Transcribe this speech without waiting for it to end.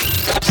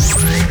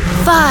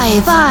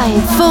Five,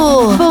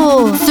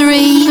 four,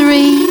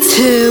 three,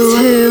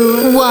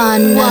 two,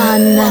 one.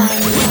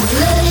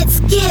 Let's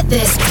get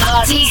this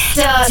party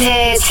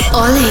started.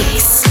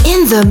 OLiX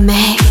in the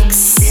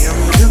mix. In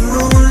the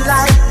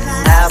moonlight,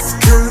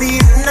 after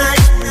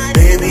midnight,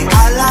 baby,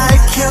 I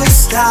like your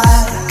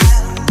style.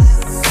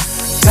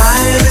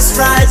 Time is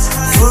right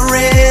for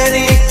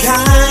any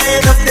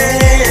kind of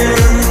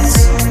dance.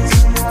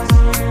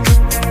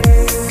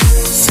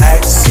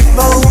 Sexy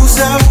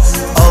poser,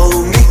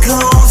 hold me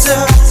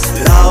closer,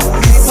 love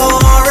me for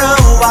a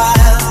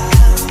while.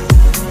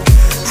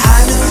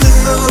 I'm in the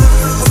mood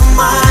for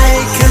my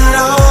kind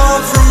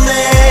of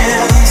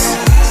romance.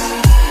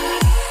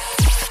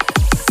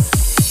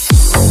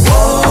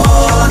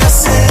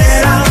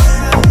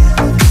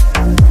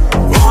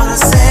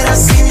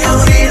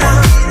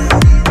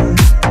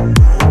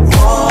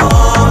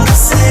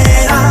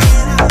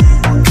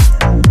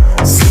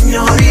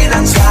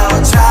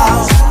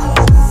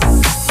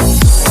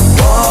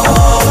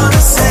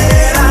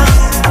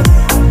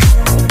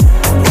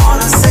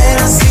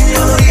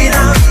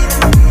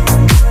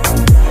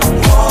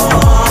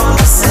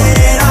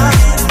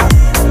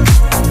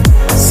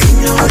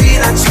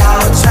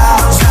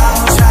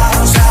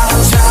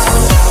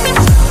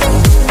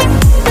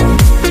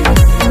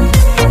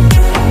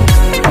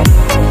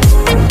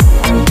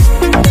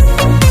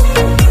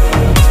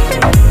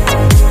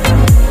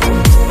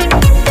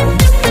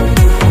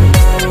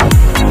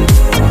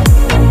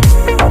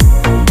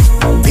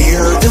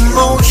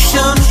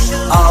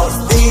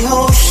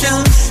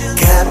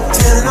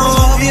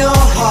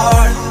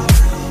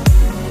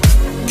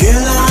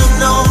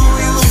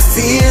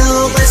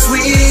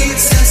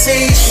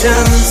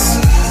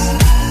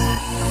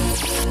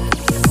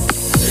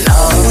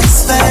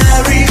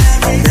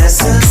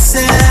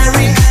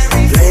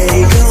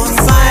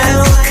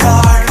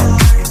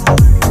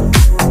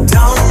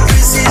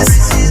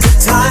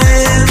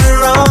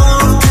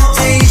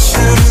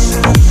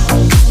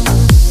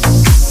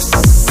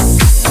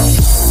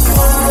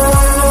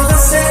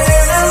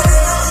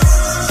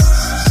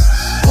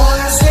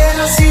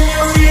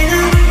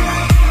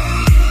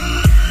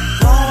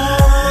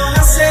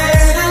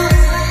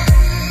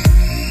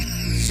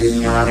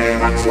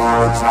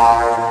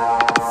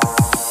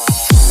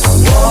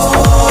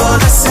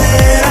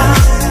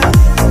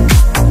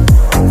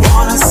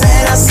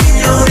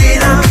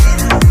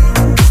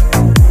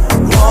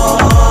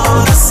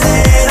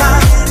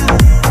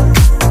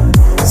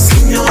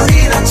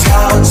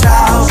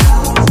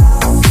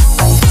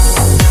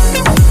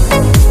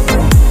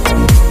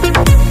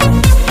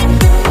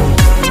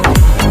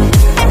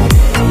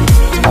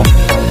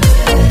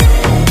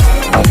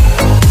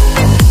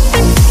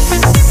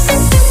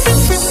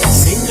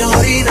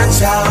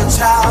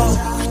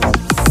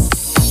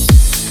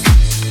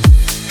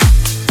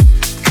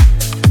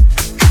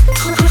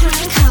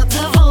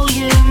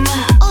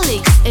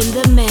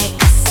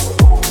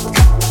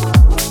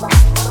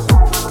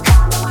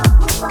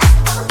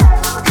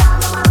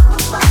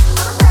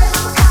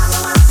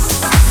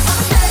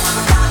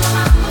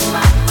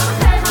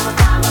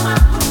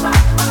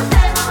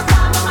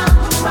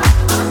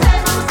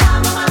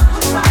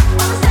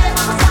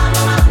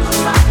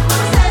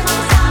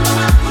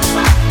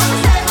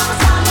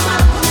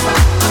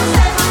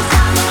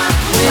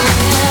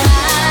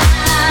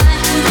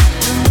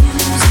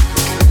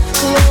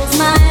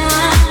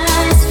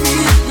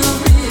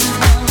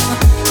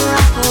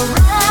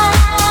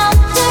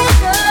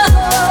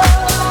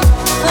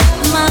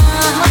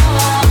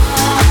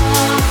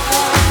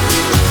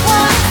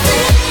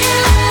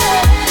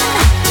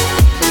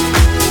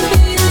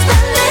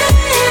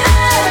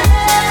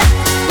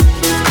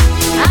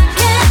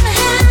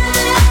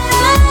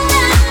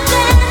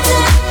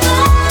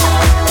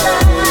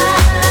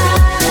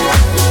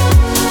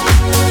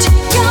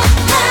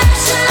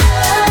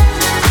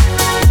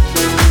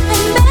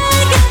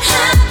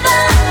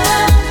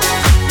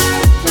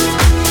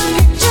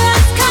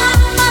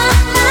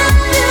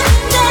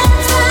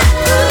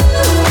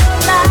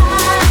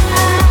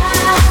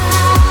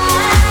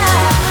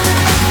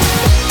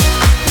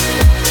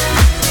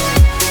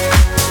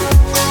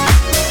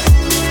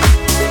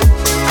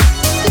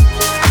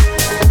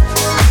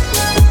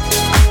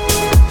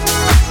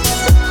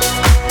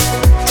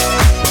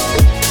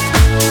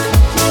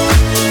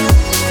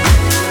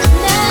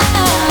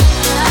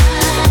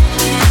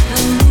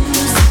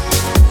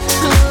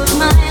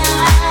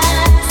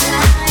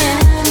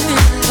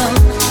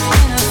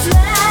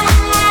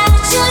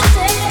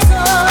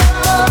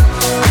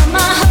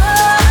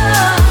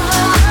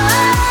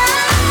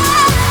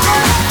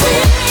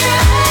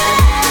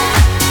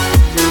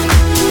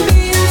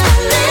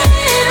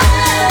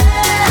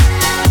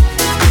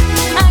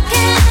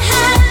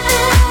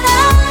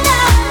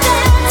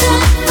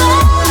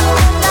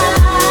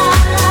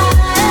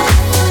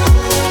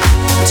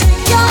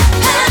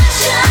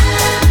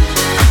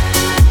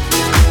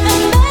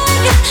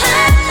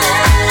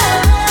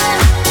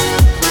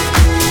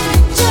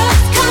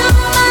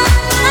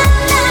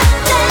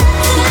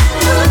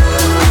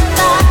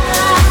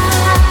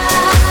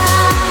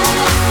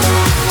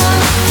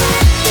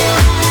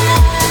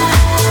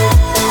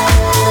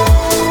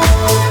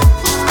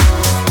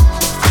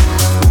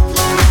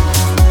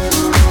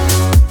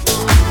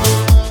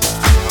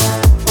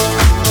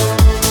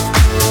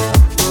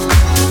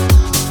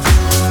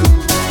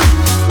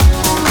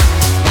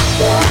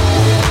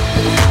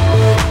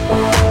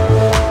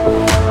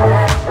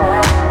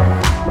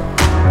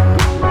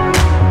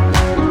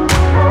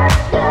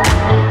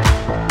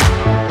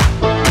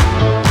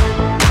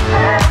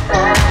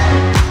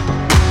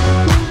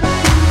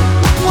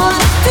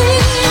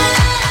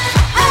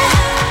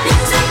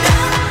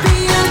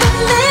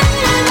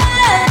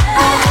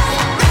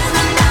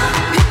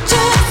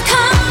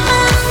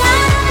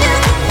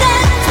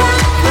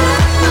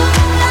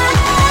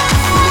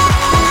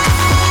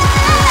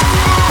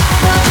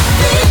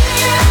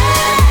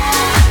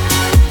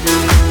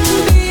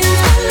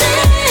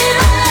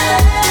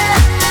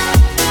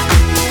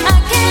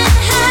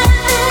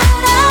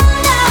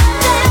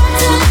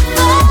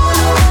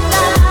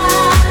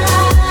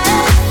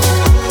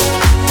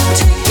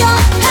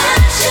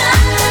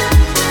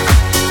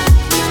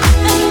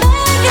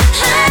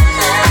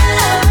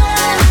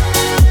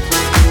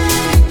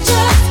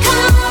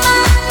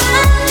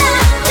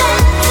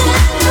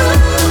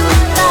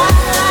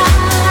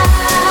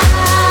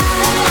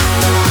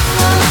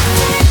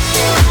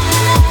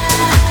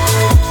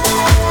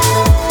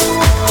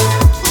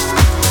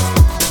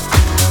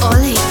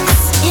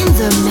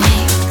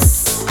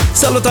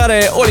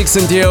 Salutare, OLiX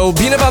sunt eu.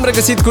 Bine v-am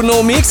regăsit cu un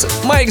nou mix,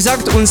 mai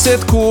exact un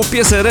set cu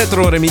piese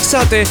retro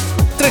remixate.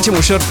 Trecem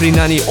ușor prin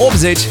anii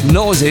 80,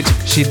 90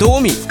 și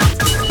 2000.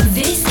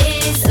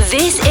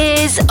 This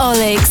is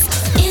OLiX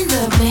in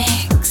the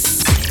mix.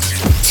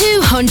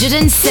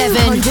 207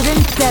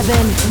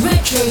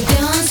 Retro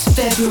Dance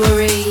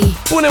February.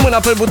 Pune mâna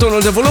pe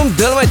butonul de volum,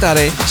 dă-l mai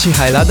tare și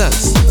hai la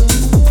dans.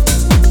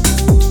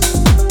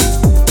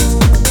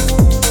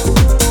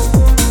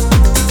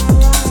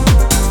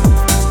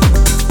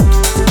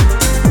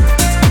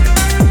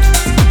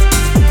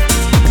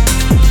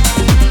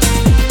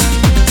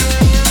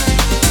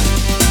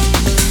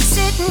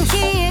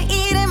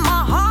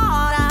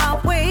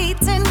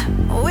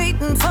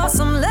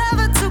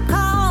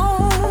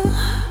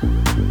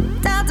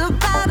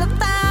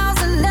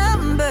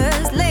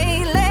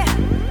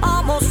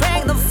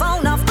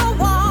 Phone off the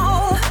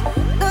wall,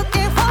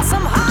 looking for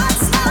some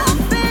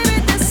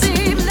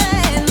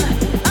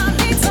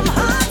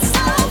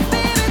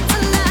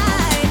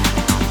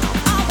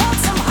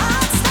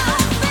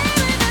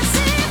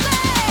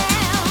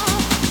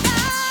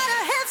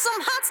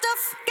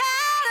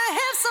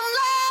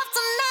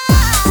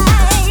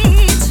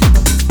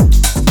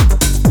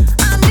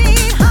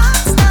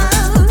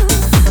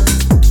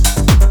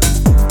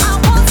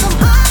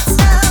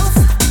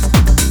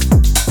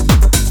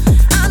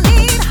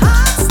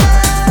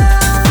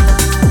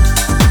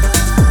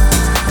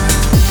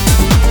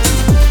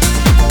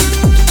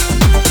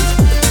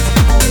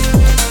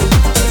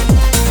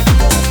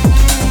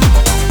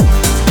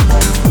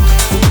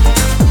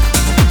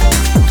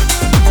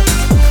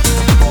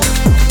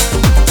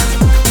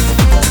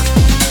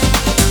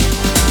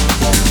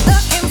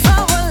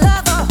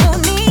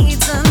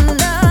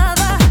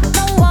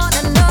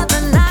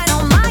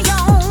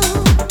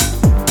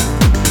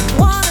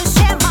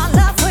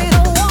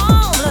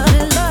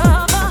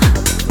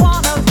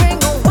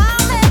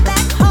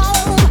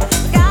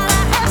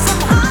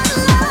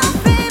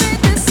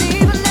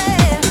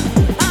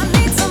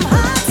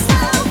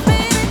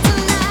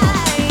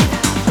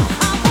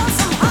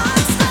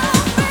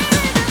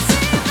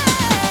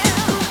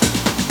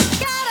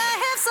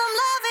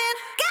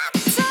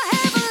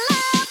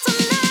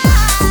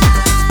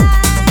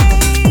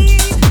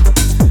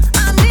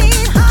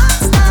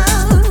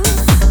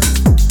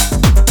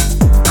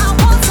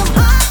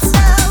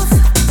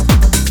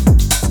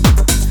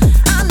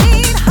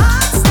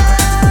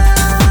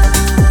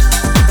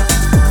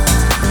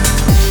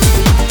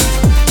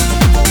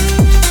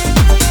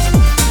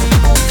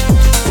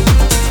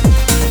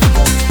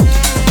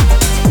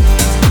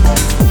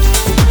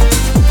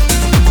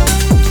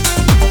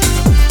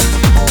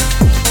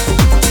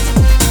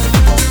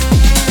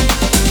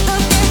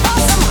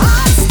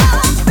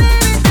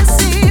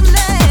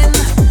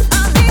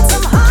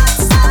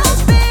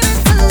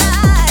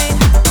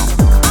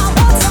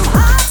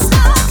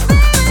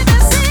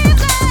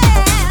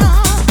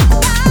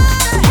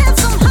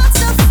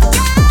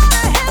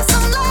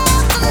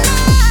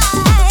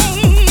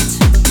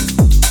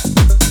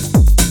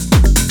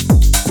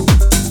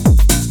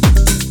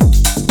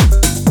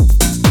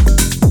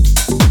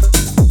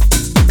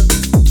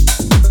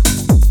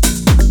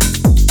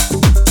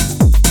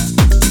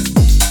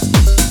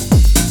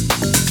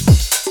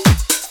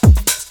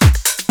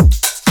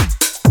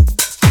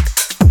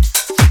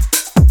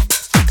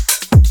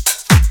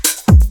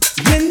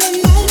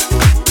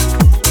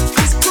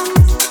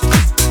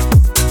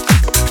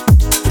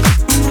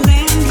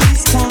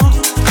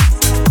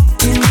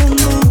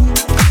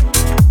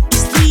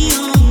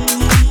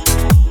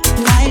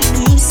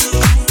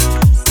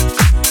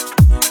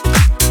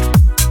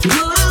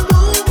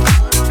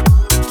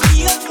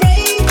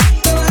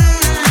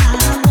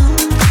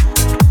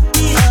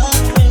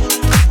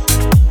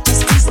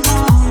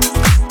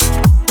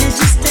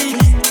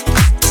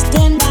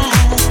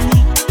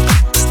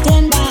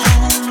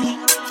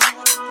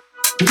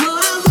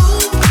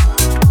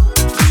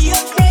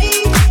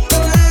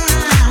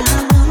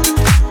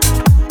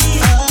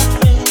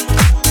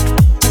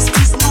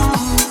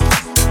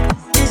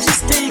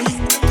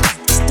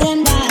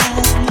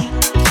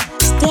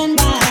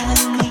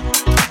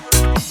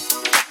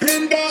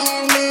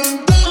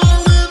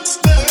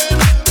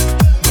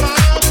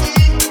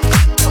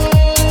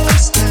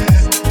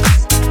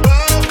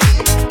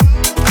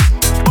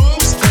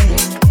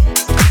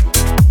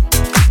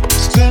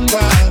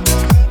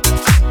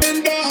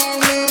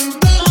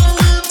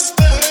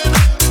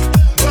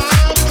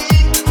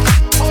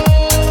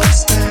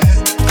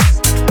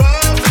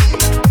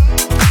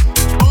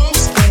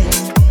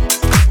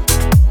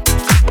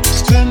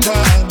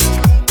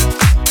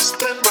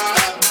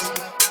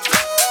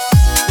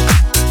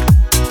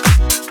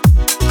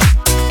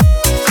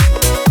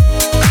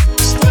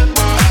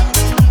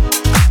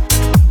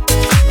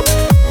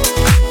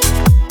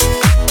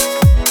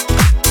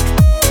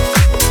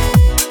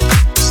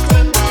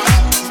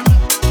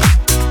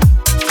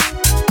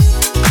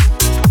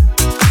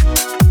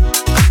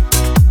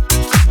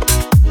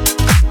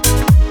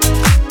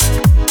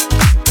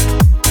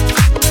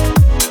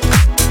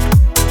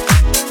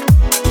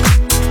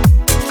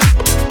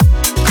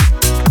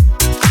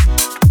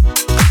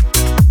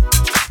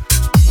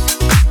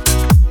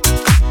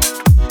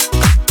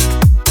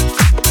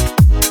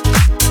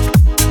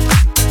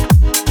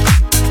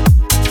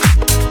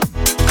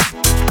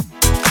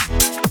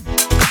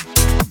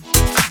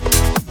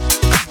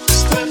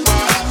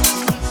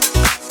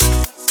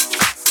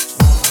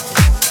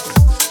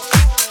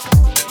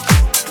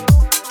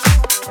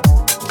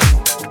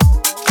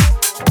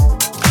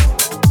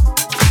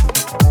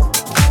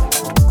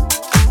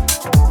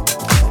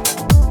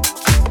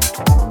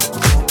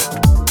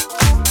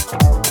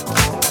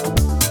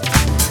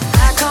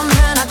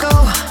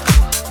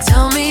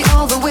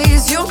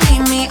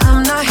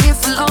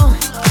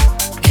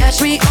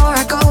me or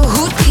I go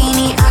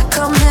Houdini, I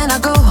come and I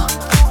go.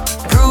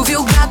 Prove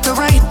you got the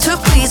right to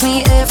please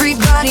me,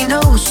 everybody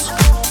knows.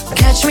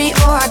 Catch me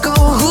or I go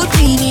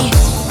Houdini.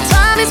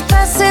 Time is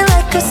passing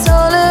like a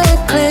solar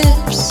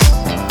eclipse.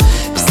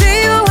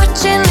 See you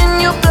watching and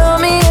you blow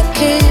me a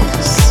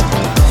kiss.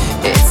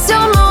 It's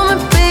your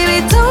moment, baby,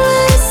 don't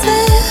let it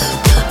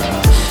slip.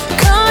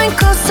 Coming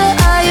closer,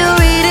 are you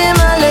reading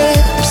my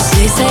lips?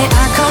 They say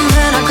I come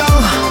and I go.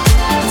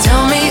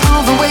 Tell me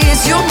all the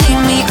ways you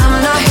need me, I'm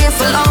not here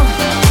for long.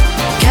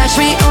 Catch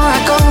me or I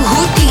go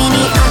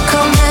Houdini, I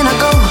come and I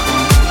go.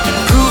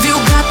 Prove you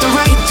got the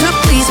right to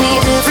please me,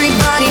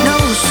 everybody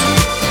knows.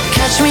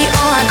 Catch me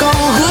or I go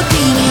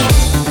Houdini.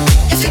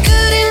 If you're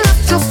good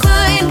enough, you'll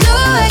find a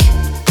way.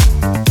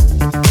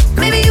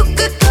 Maybe you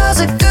could cause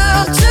a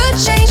girl to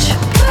change.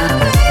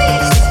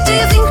 Do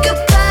you think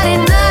about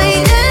it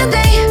night and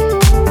day?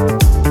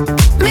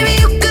 Maybe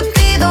you could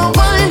be the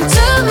one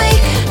to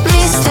make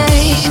me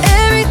stay.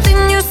 Everything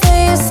you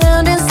say is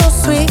sounding so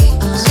sweet,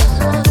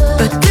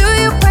 but do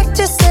you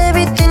practice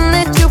everything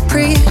that you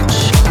preach?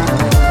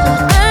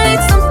 I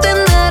need something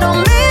that'll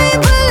make me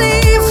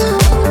believe.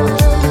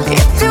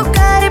 If you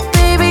got it,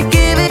 baby,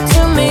 give it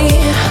to me.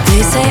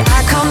 They say I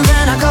come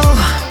and I go.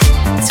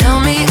 Tell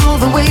me all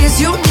the ways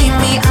you need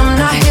me, I'm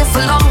not here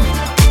for long.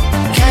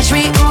 Catch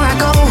me or I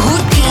go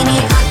Houdini,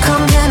 I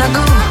come and I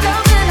go.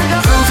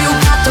 Prove you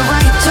got the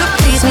right to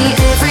please me,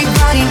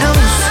 everybody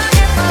knows.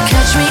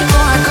 Catch me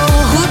or I go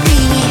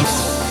Houdini.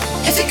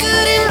 If you're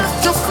good enough,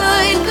 you'll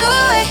find a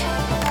way.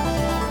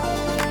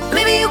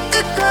 Maybe you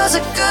could cause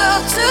a girl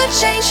to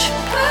change.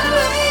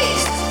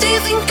 Do you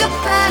think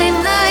about it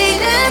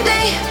night and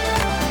day?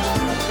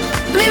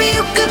 Maybe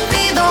you could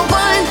be the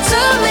one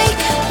to make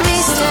me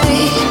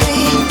stay.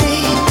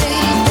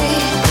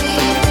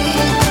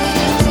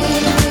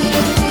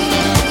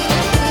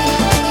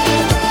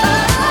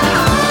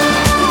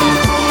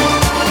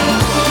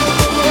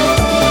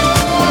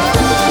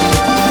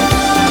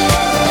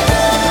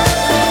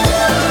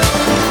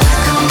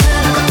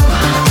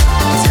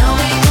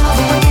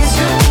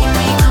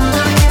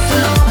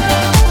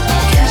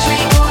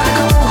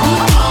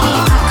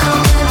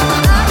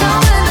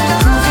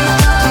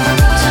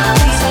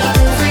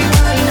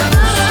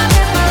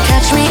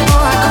 Catch me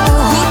or I go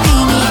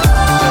Houdini.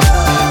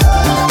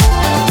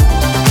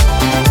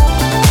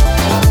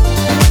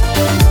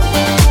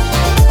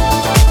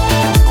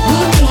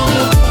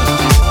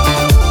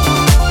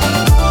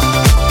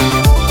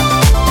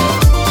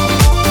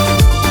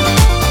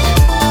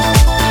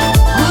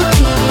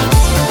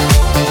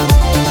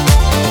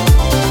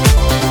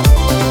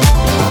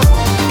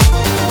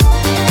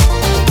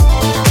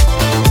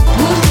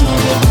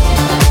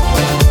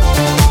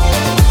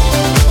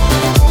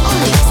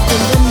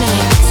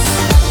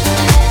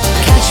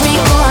 Catch me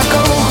or I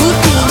go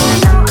Houdini.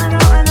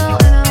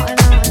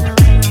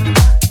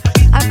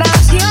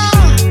 About your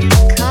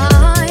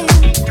kind.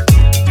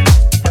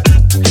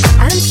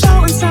 And so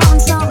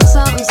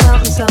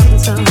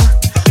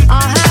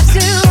I'll have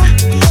to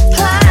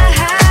play.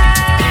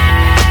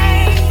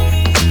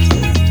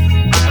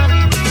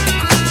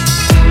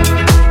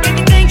 If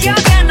you think you're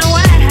getting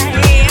away,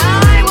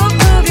 I will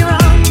prove you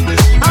wrong.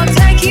 I'll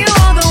take you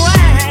all the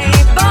way.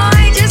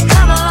 Boy, just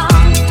come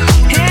along.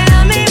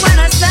 Hear me when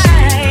I say,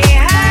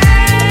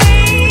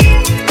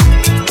 hey,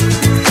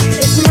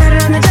 it's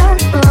murder on the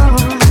dance floor,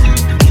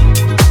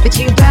 but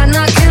you better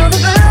not kill the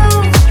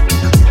groove.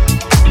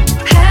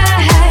 Hey,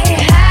 hey,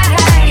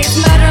 hey, it's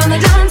murder on the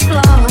dance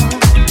floor.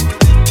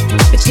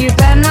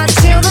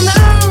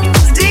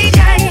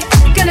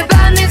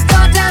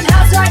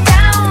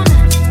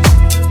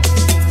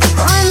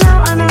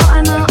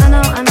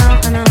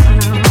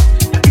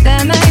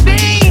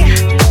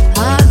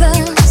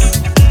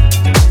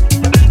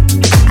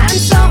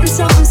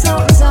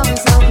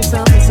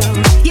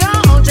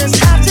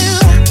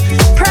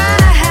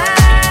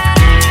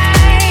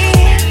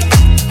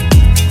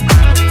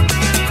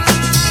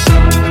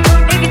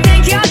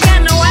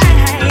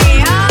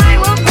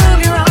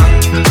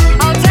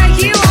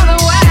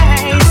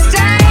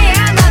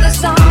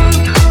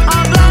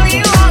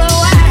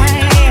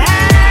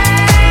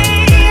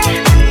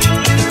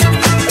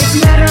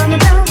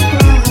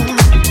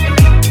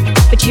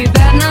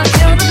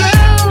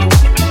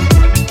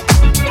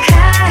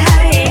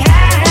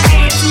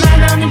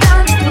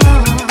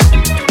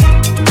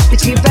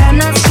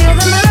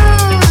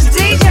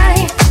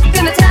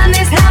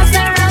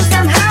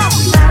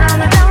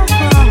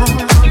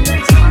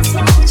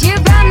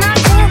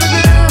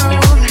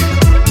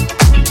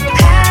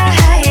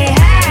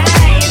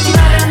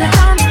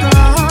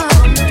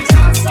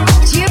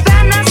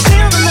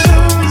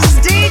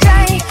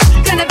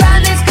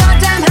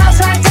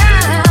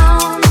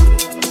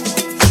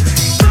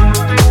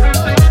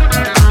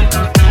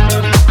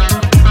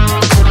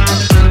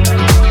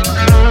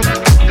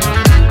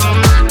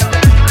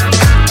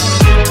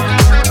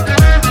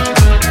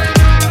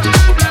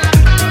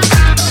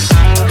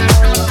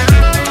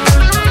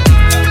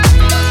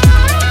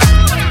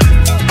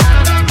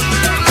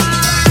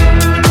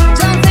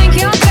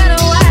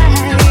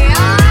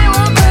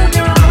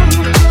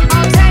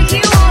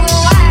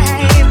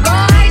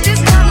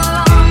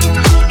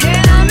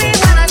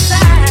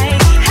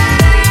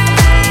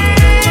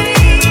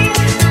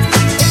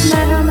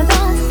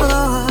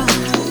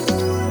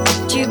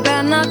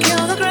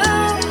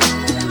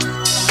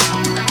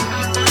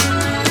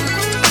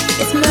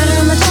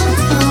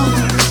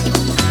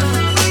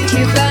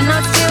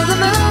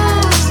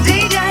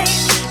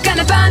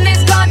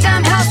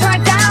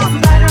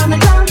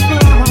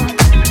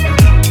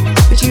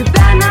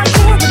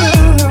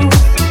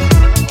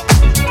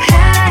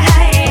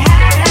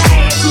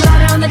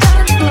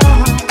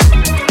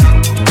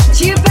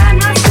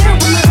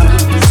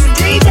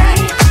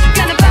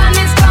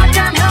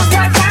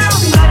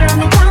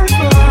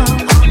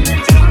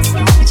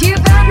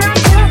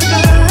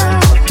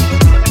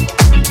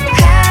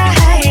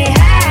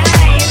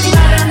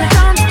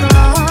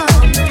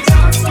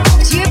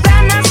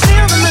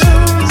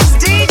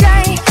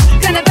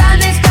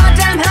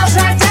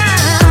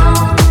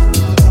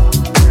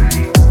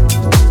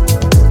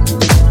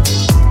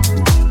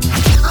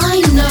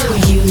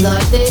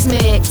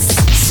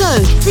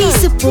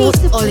 support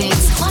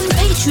OLiX on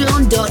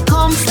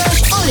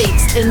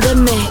patreon.com/OLiX in the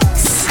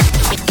mix.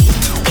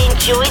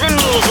 Enjoy the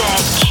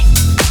music.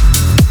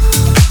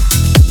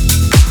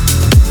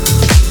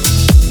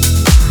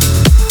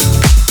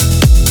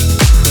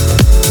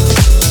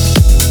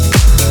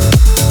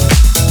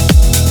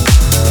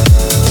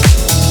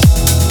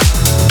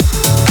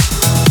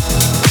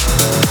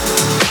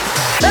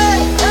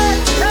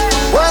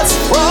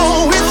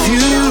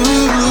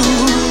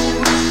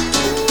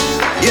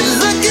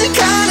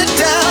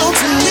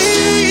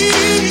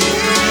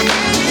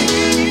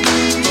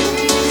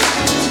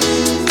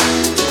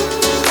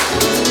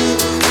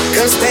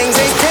 Things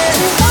ain't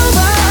getting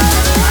over.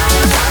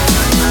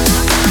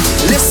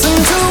 Listen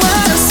to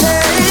what I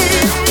say.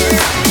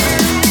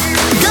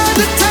 Got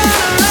to turn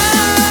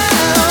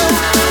around.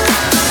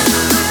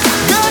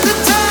 Got to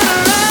turn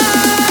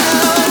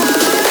around.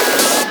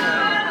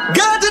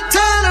 Got to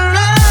turn around.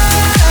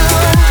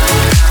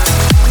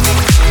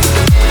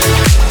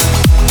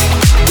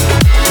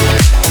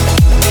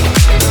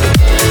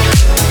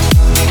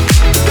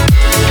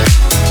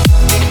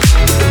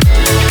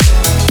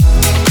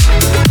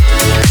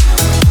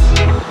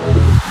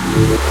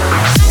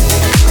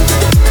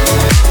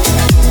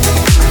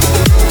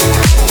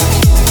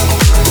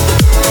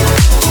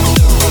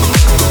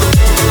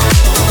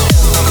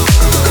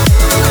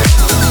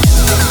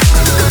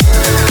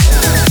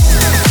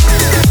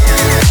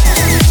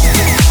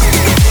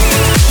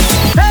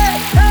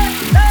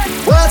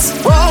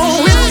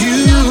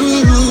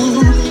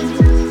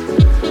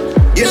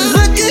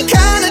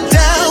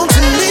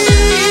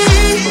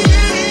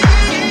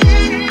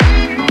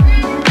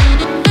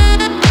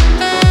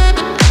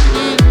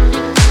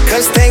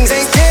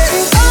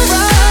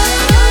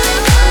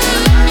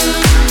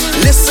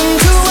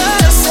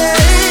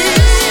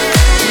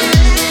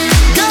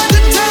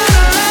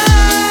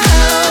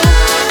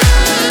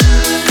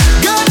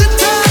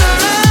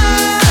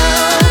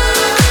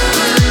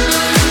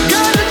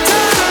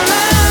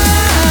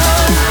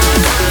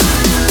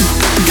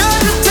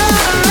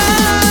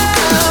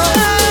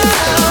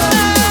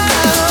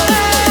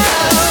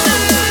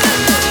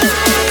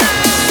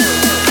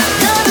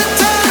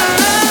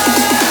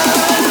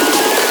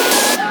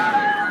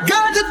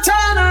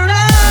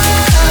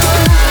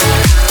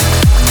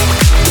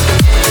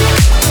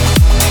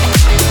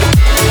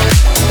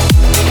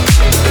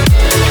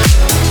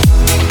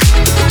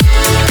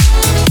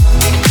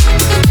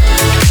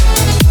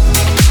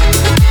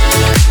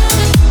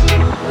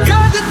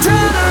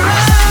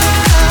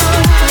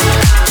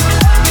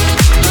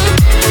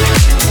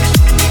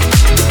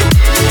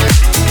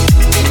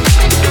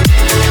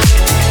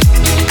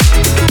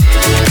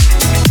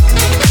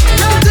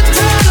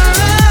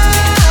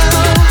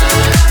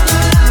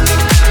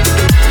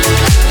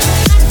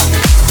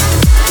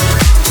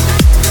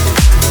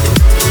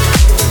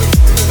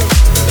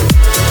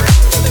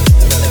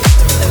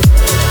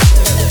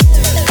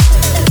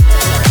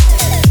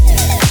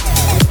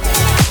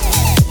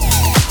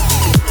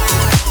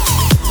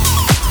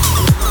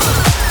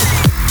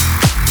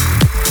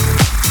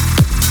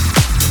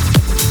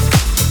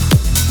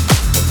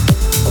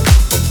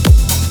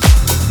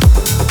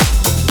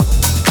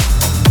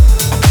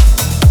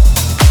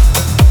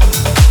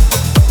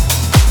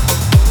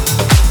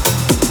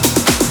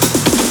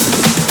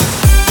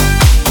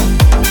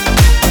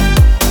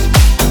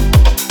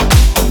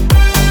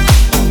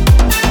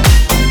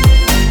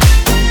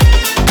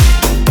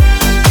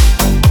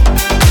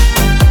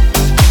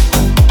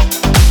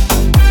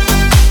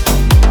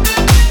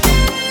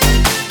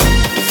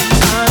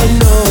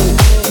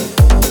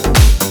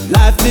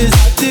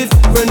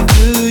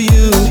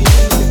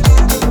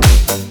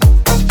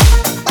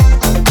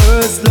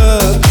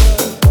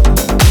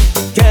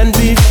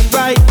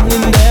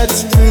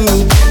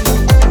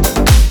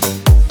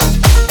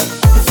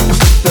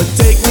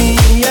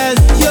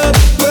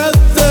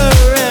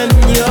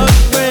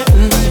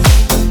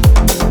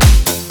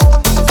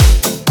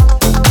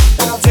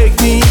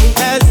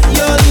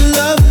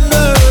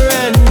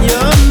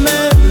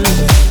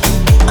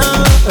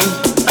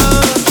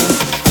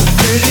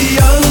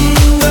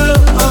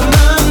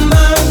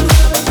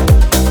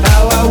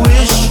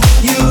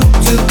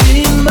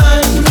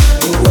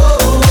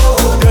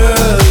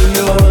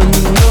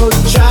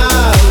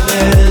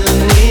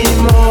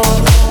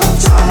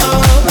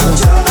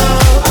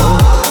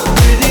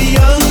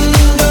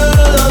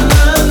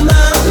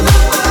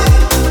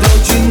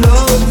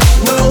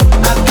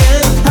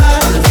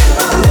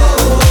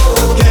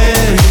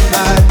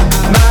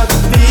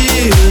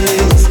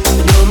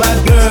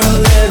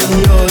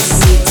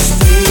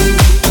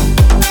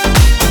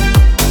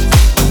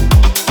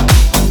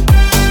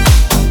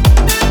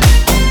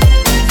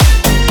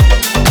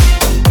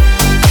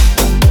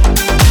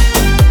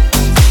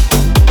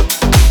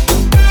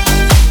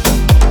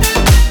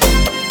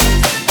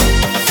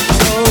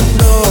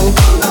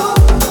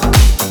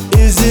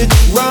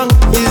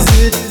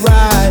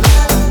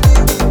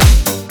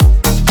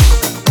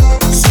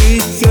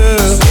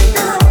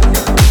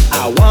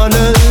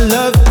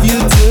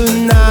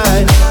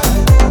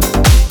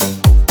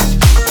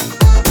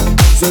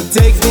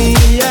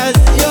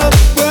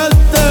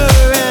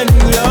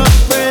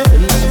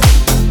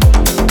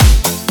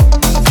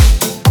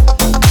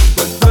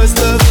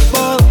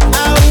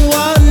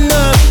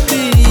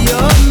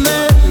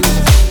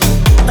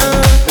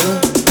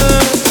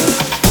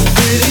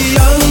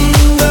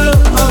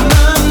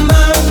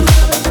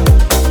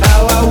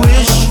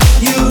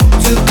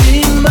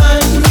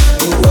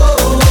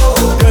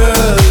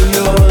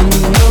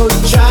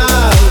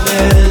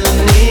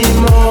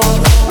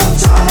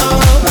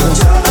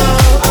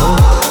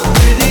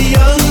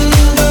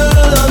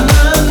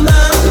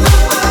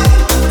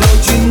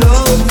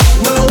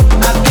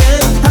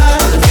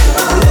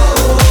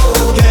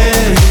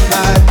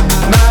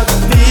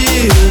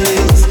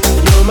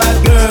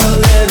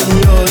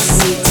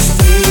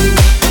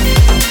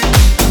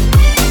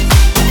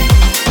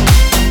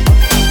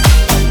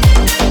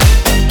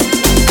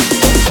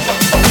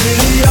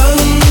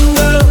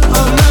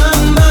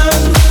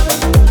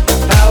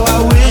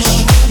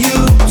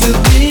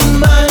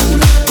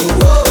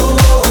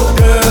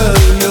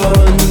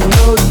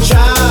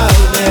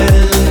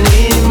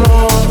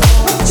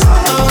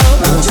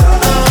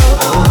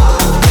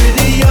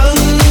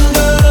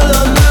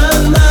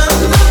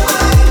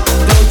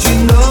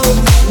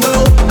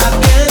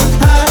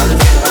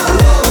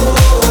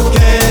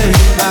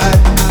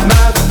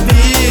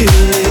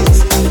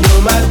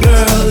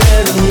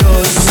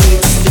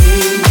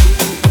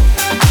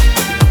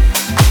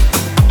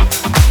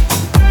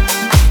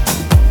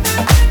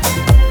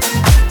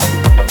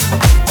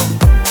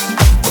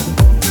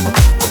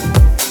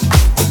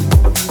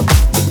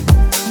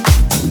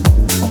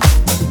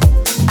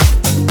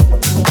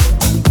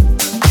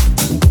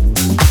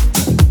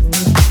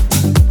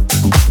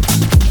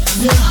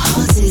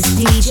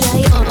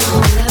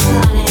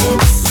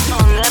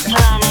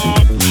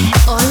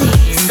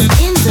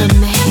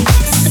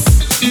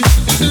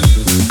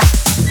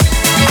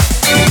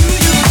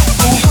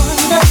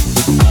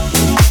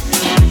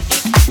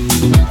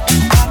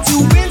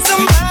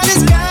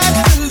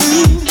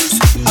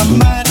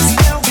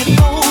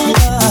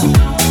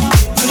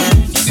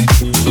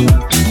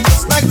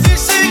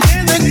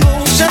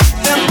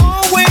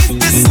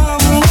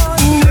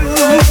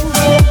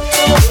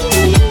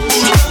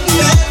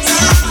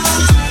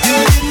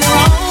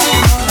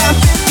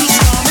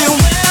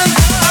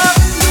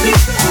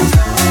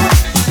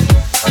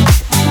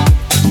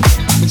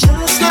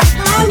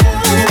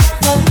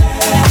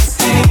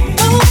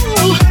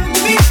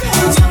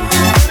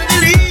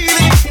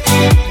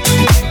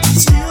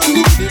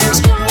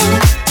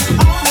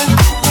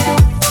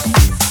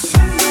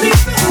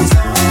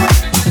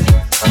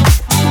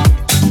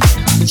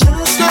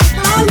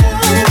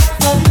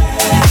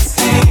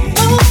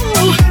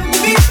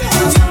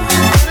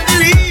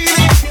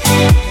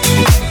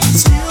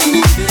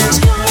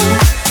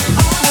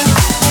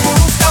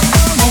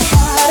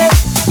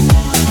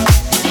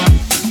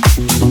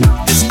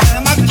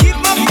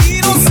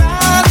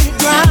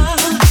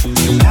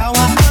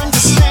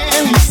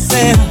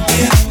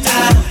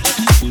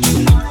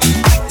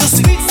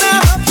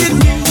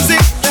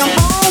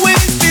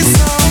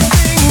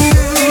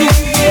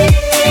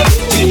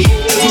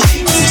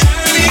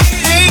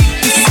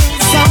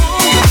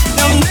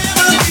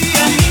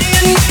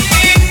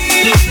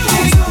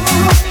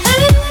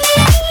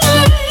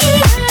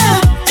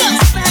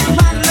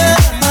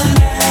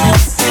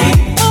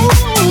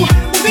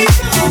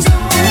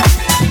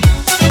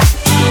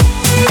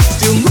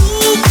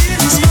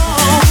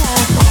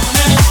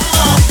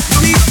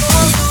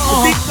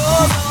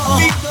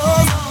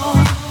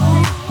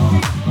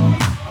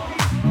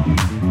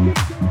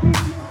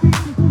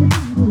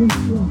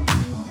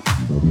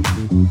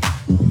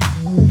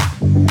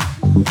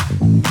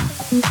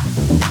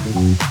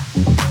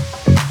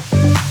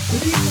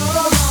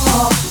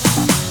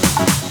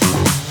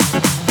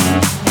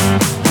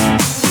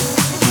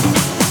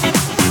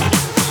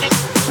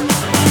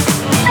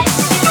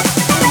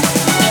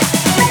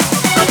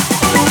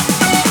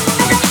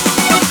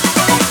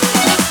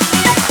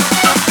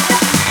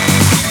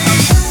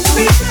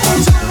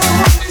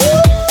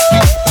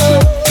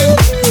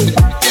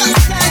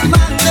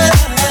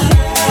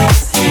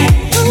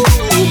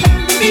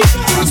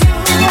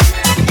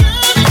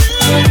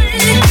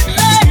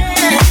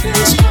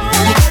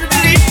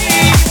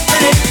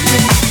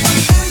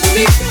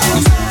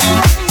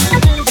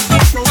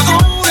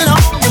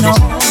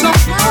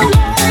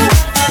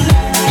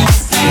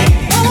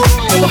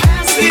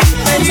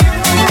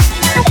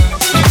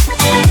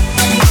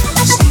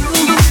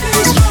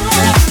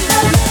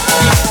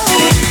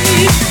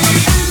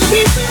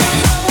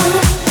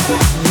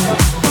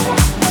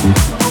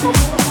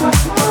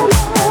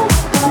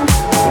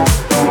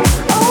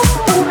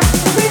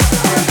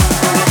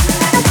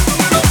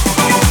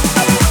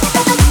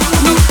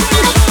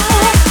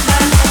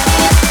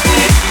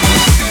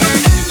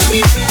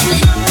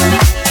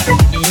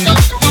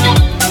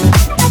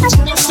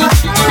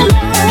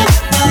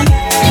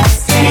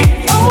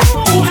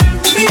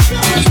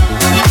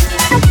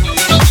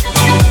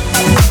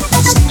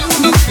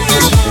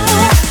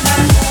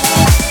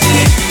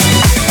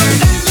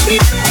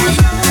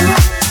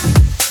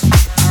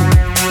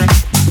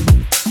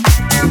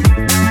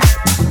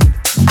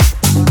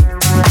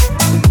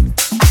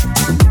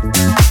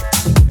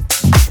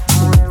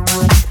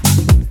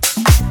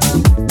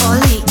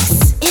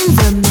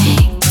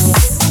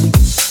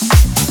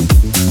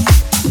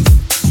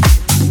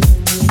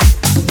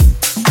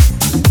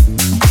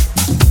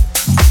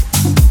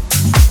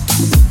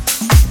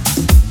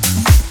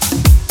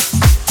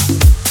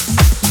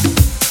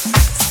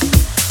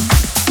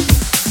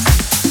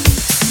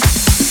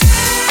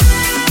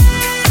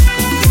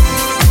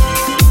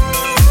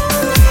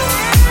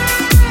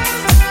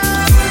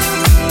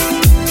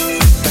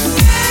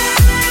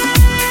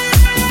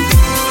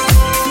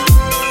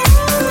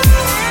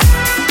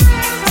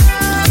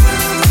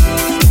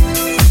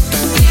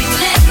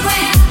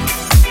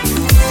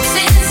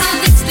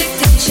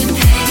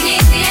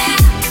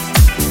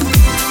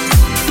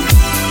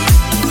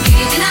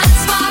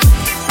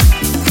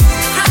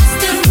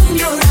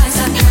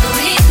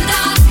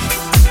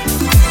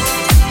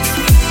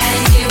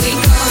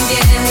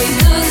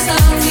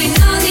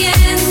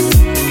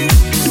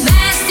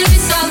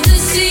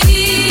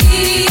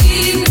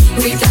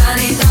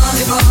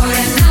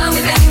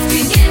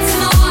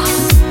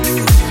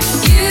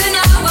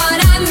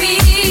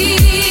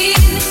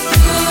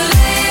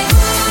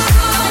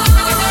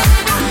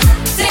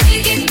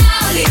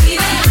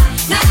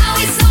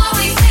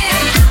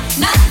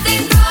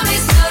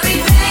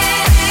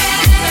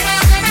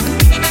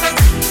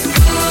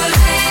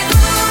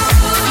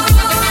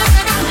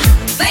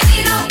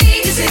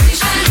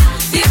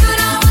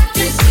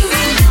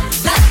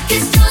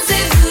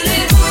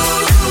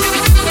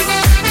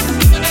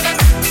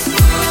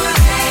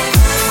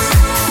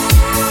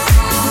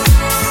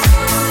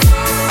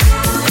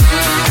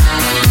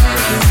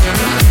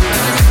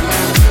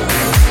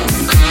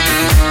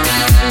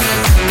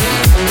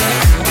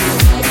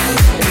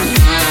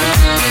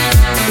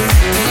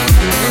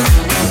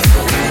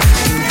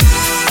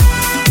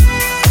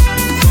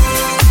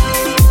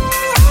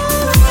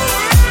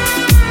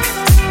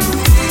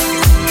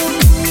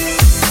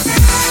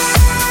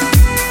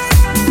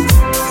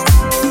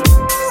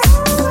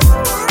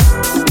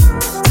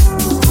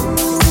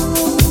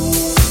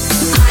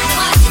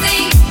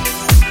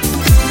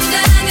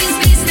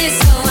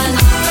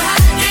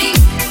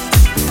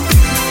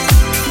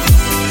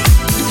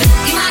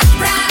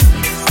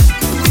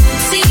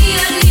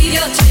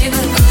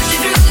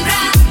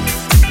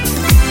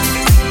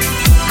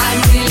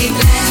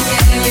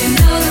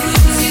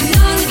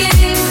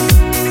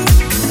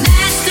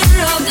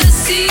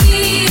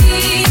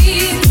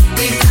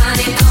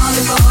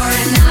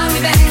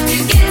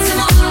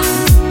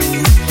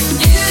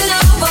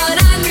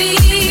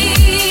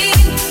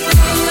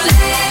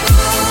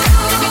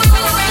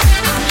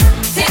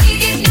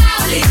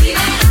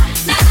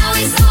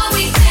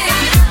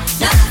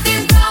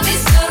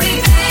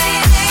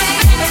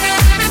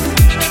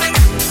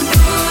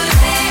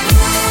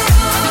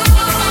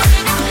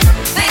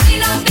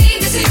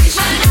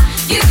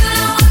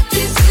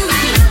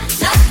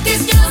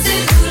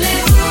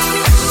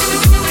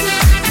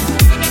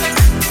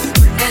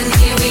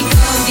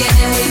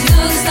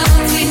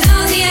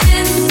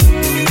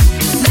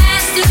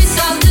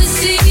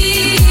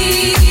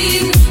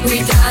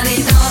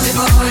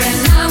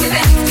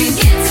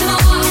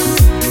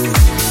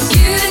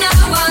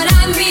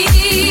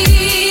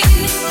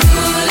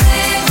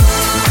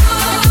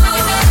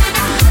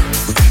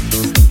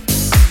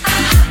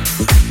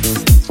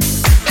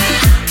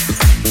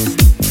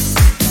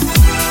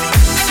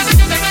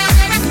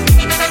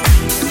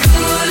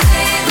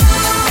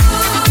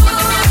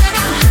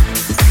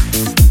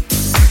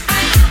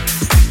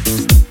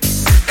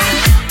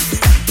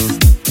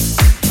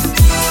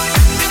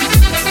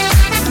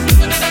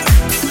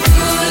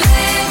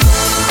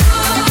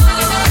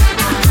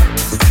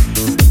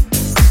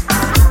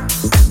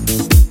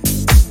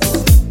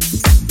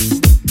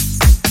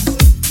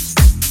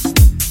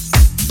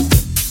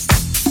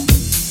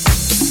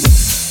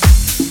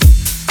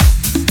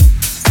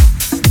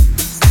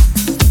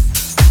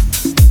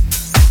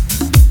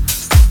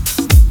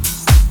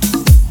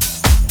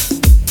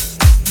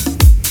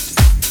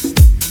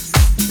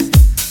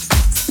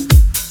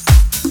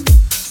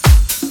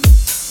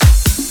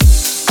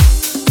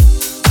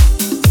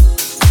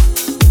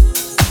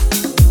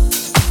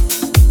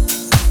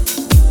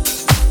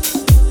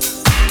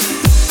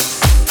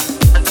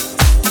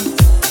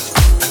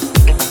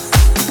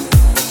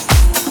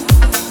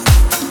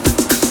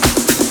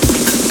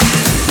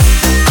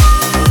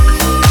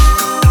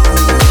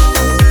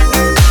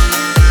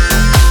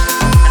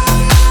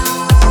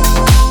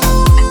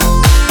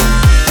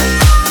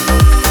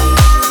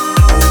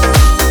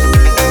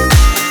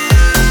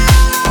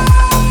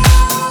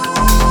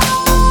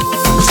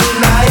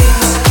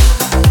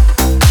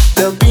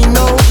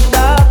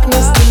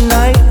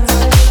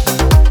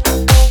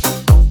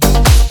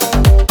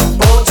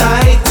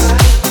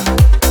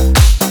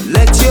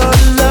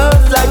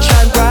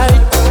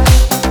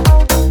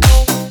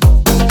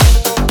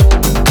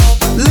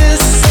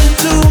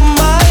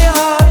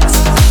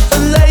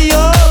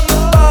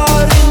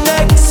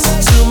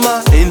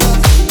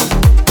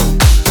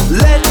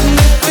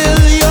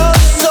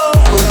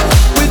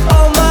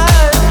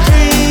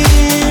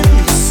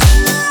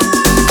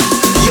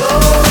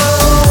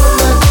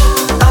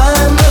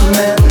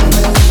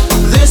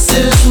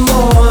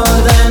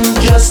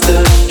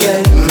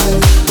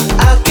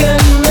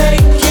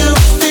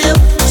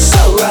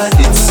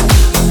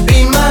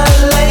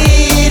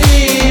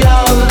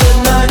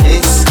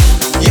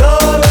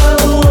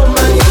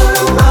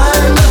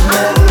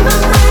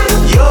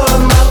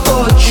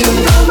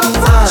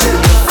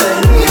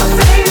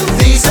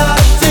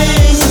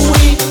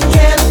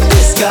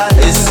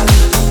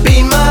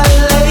 Be my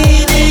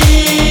lady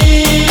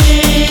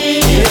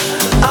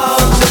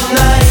of the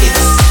night.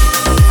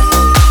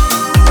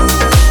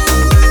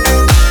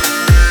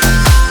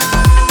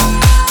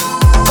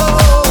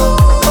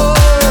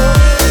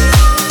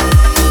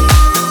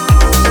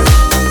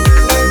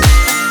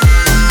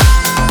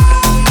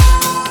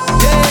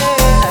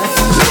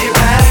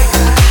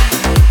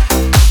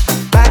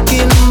 Back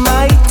in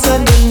my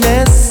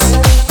tenderness,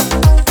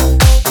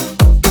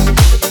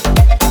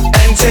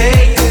 and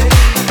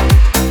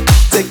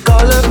take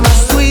all of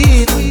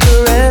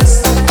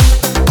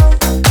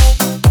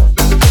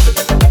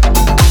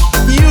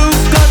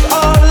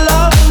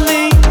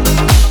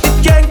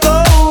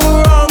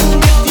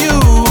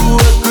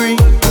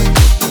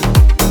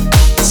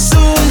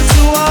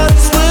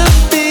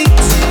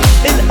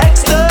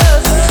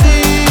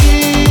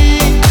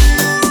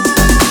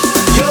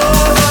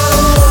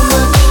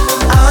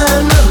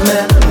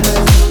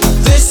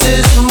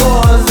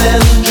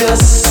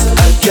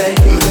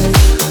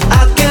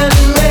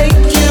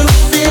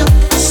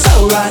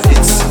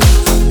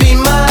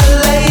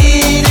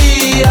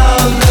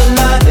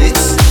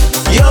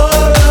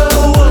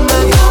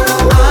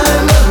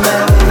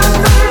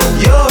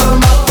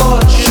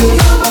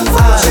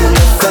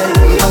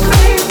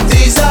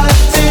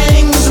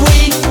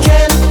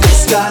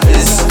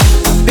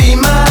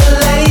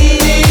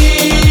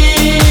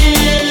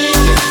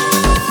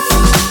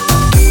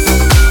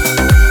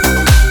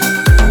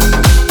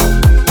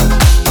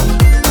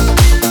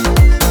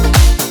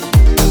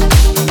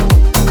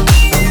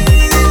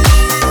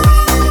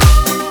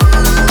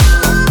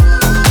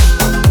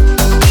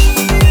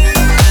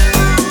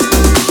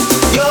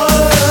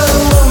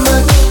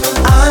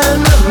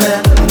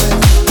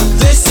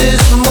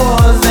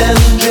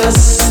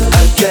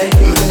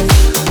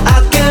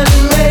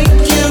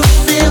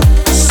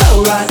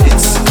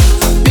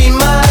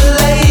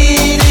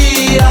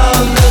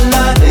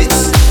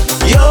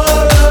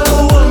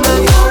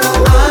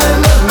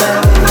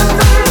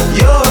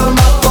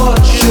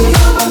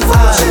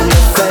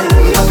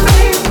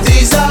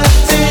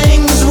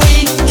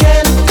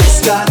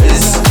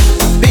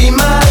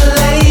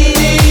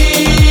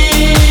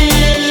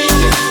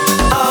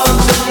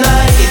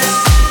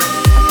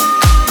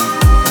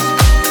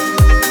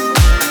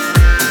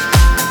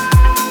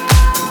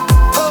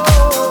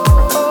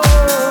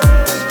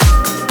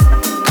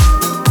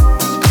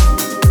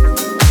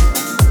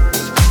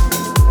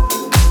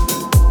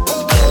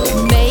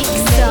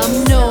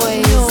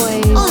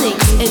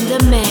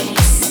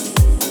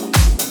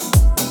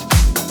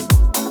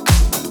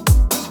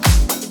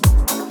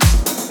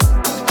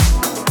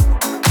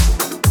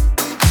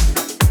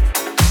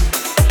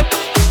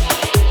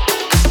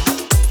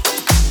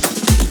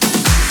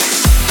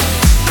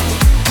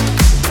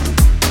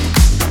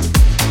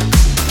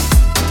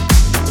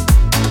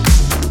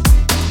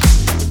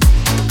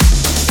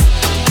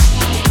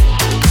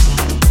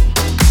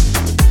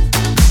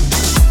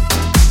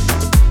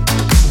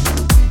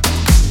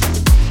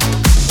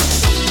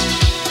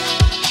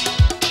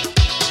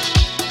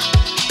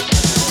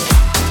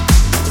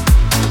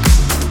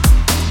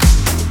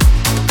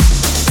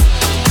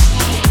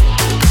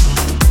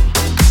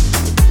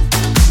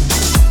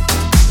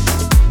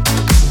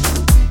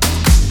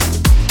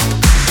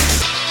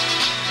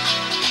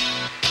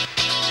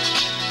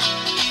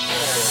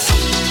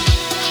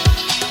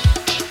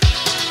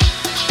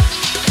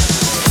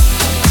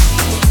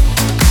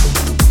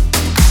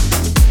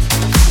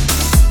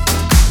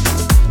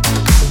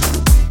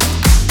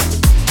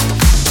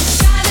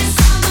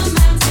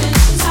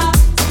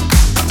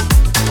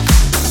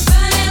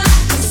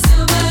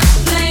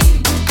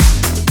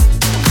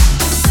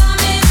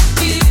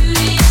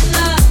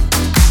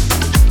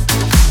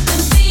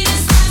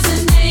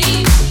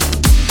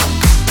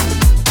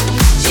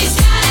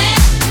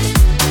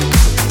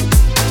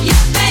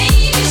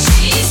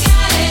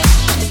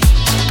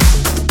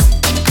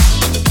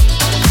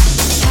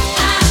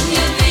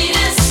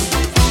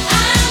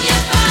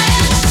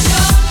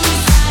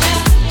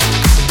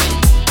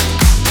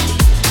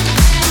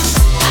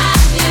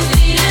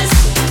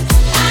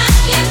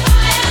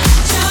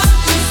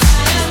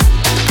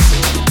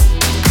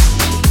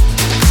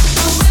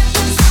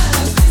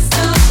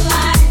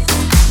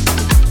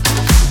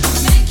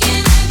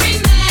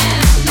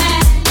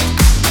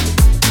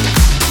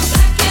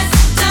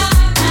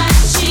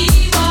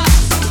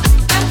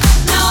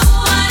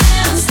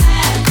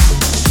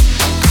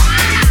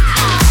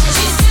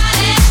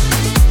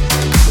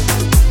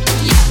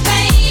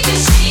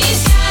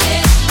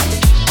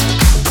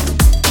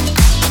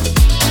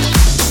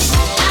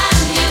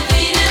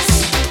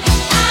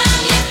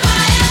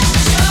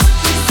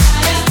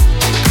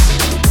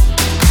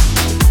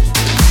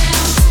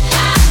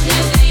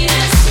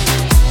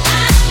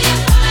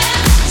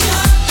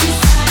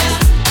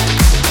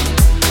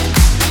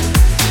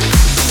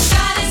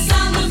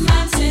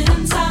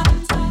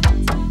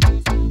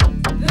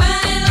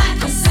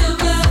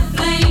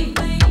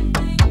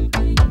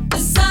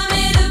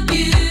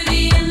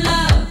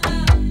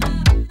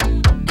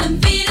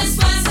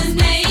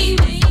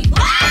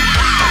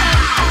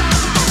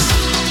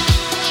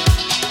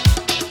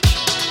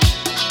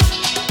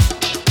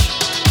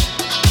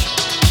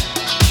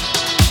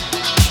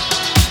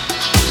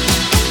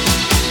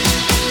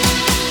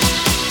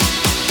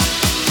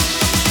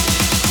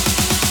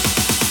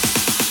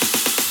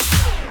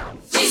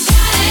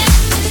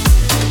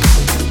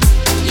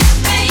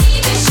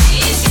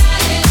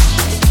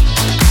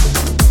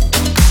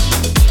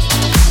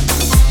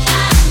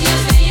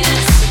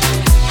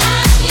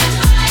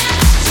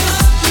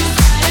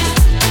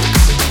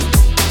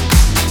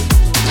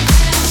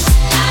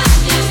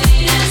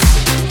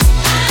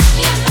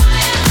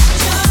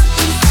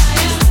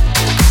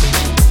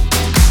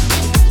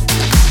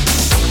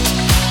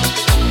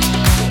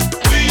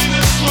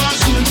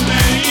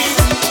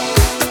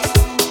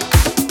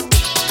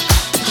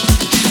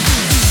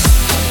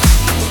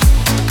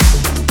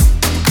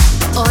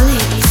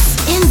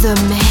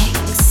the mix.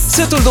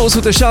 Setul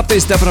 207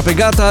 este aproape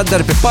gata,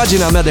 dar pe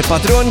pagina mea de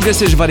Patreon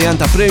găsești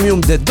varianta premium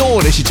de 2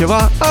 ore și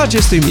ceva a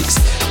acestui mix.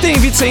 Te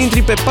invit să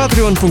intri pe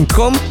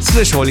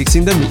patreon.com/OLiX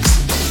in the mix.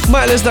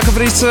 Mai ales dacă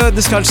vrei să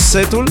descarci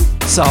setul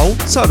sau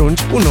să arunci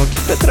un ochi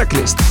pe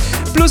tracklist.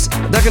 Plus,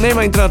 dacă n-ai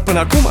mai intrat până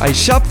acum, ai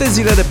 7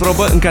 zile de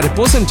probă în care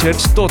poți să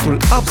încerci totul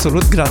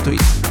absolut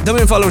gratuit. Dă-mi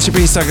un follow și pe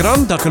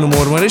Instagram, dacă nu mă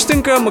urmărești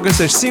încă, mă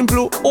găsești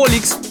simplu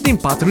OLiX din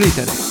 4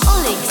 litere.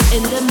 OLiX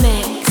in the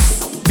mix.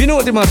 Vine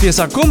ultima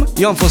piesă acum,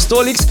 eu am fost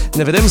OLiX,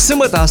 ne vedem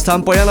sâmbătă asta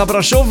în Poiana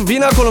Brașov,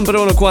 vin acolo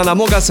împreună cu Ana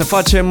Moga să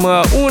facem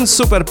un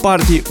super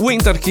party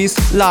Winter Kiss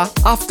la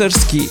After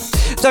Ski.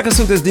 Dacă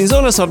sunteți din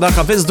zonă sau dacă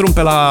aveți drum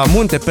pe la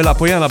munte, pe la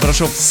Poiana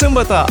Brașov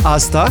sâmbătă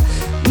asta,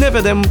 ne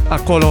vedem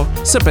acolo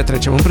să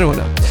petrecem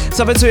împreună.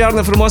 Să aveți o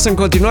iarnă frumoasă în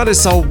continuare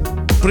sau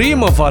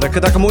primăvară, că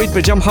dacă mă uit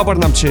pe geam, habar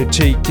n-am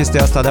ce-i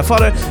chestia asta de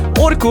afară.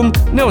 Oricum,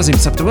 ne auzim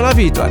săptămâna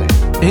viitoare.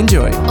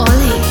 Enjoy!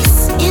 OLiX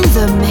in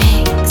the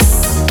mix.